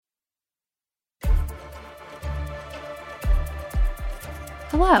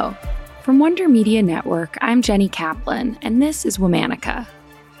Hello. From Wonder Media Network, I'm Jenny Kaplan, and this is Womanica.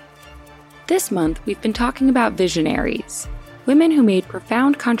 This month, we've been talking about visionaries, women who made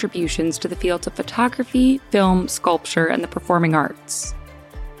profound contributions to the fields of photography, film, sculpture, and the performing arts.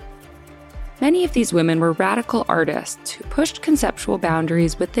 Many of these women were radical artists who pushed conceptual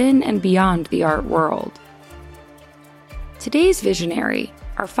boundaries within and beyond the art world. Today's visionary,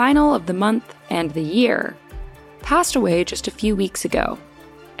 our final of the month and the year, passed away just a few weeks ago,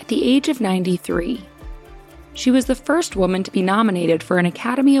 at the age of 93. She was the first woman to be nominated for an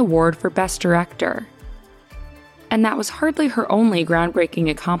Academy Award for Best Director. And that was hardly her only groundbreaking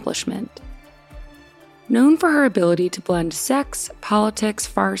accomplishment. Known for her ability to blend sex, politics,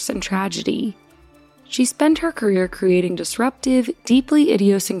 farce, and tragedy, she spent her career creating disruptive, deeply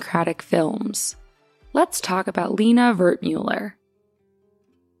idiosyncratic films. Let's talk about Lina Wertmüller.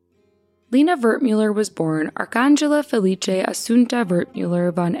 Lina Wertmüller was born Arcangela Felice Assunta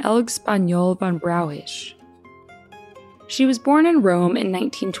Wertmüller von Elg-Spaniol von Brauisch. She was born in Rome in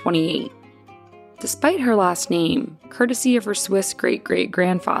 1928. Despite her last name, courtesy of her Swiss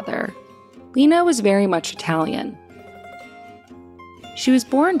great-great-grandfather, Lina was very much Italian. She was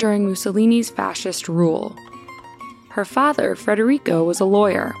born during Mussolini's fascist rule. Her father, Federico, was a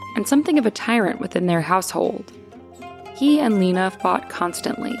lawyer and something of a tyrant within their household. He and Lina fought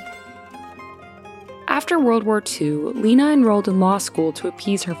constantly. After World War II, Lina enrolled in law school to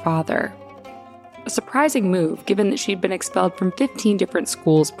appease her father. A surprising move, given that she'd been expelled from 15 different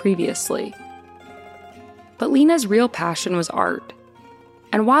schools previously. But Lina's real passion was art.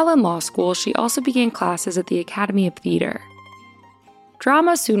 And while in law school, she also began classes at the Academy of Theater.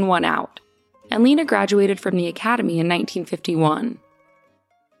 Drama soon won out, and Lina graduated from the Academy in 1951.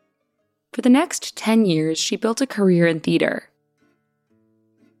 For the next 10 years, she built a career in theater.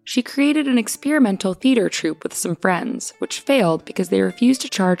 She created an experimental theater troupe with some friends, which failed because they refused to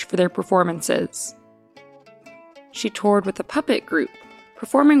charge for their performances. She toured with a puppet group,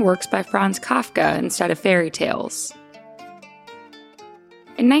 performing works by Franz Kafka instead of fairy tales.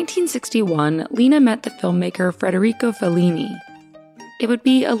 In 1961, Lina met the filmmaker Federico Fellini. It would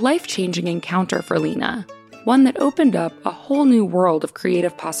be a life-changing encounter for Lina, one that opened up a whole new world of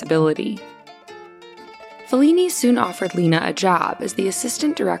creative possibility. Fellini soon offered Lina a job as the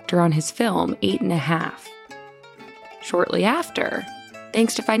assistant director on his film 8½. Shortly after,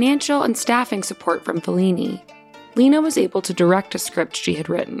 thanks to financial and staffing support from Fellini, Lina was able to direct a script she had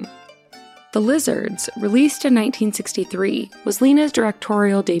written. The Lizards, released in 1963, was Lina's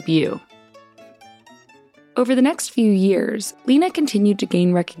directorial debut. Over the next few years, Lina continued to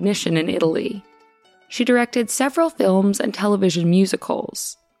gain recognition in Italy. She directed several films and television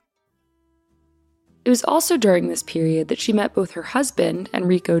musicals. It was also during this period that she met both her husband,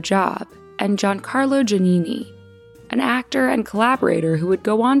 Enrico Job, and Giancarlo Giannini, an actor and collaborator who would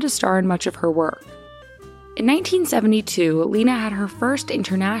go on to star in much of her work. In 1972, Lina had her first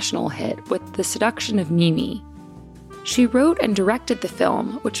international hit with The Seduction of Mimi. She wrote and directed the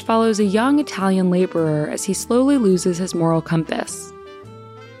film, which follows a young Italian laborer as he slowly loses his moral compass.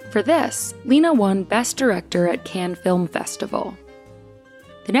 For this, Lina won Best Director at Cannes Film Festival.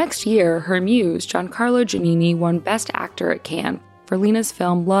 The next year, her muse, Giancarlo Giannini, won Best Actor at Cannes for Lina's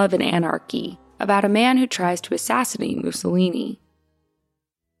film Love and Anarchy, about a man who tries to assassinate Mussolini.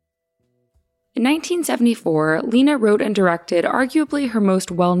 In 1974, Lina wrote and directed arguably her most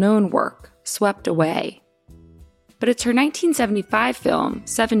well-known work, Swept Away. But it's her 1975 film,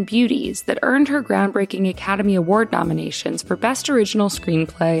 Seven Beauties, that earned her groundbreaking Academy Award nominations for Best Original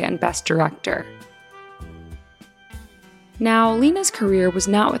Screenplay and Best Director. Now, Lina's career was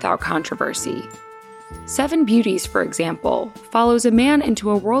not without controversy. Seven Beauties, for example, follows a man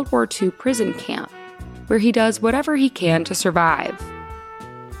into a World War II prison camp, where he does whatever he can to survive.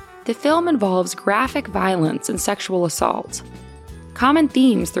 The film involves graphic violence and sexual assault, common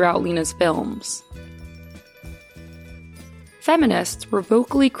themes throughout Lina's films. Feminists were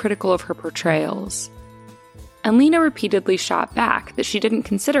vocally critical of her portrayals, and Lina repeatedly shot back that she didn't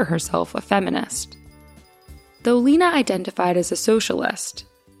consider herself a feminist. Though Lina identified as a socialist,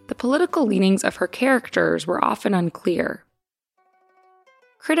 the political leanings of her characters were often unclear.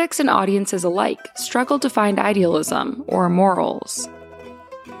 Critics and audiences alike struggled to find idealism or morals.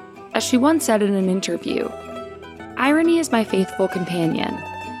 As she once said in an interview, "Irony is my faithful companion.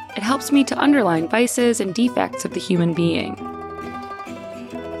 It helps me to underline vices and defects of the human being."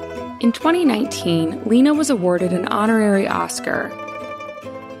 In 2019, Lina was awarded an honorary Oscar.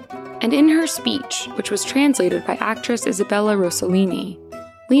 And in her speech, which was translated by actress Isabella Rossellini,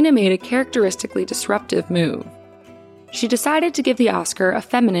 Lina made a characteristically disruptive move. She decided to give the Oscar a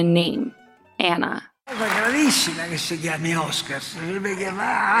feminine name, Anna. Gravissima che si chiami Oscar, si dovrebbe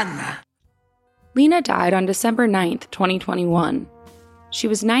chiamare Anna. Lina died on December 9th, 2021. She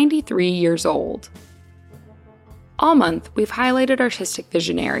was 93 years old. All month, we've highlighted artistic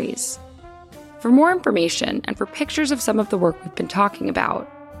visionaries. For more information and for pictures of some of the work we've been talking about,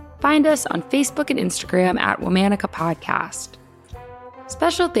 find us on Facebook and Instagram at Womanica Podcast.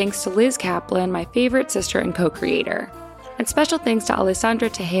 Special thanks to Liz Kaplan, my favorite sister and co-creator. And special thanks to Alessandra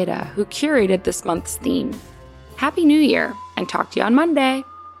Tejeda, who curated this month's theme. Happy New Year, and talk to you on Monday!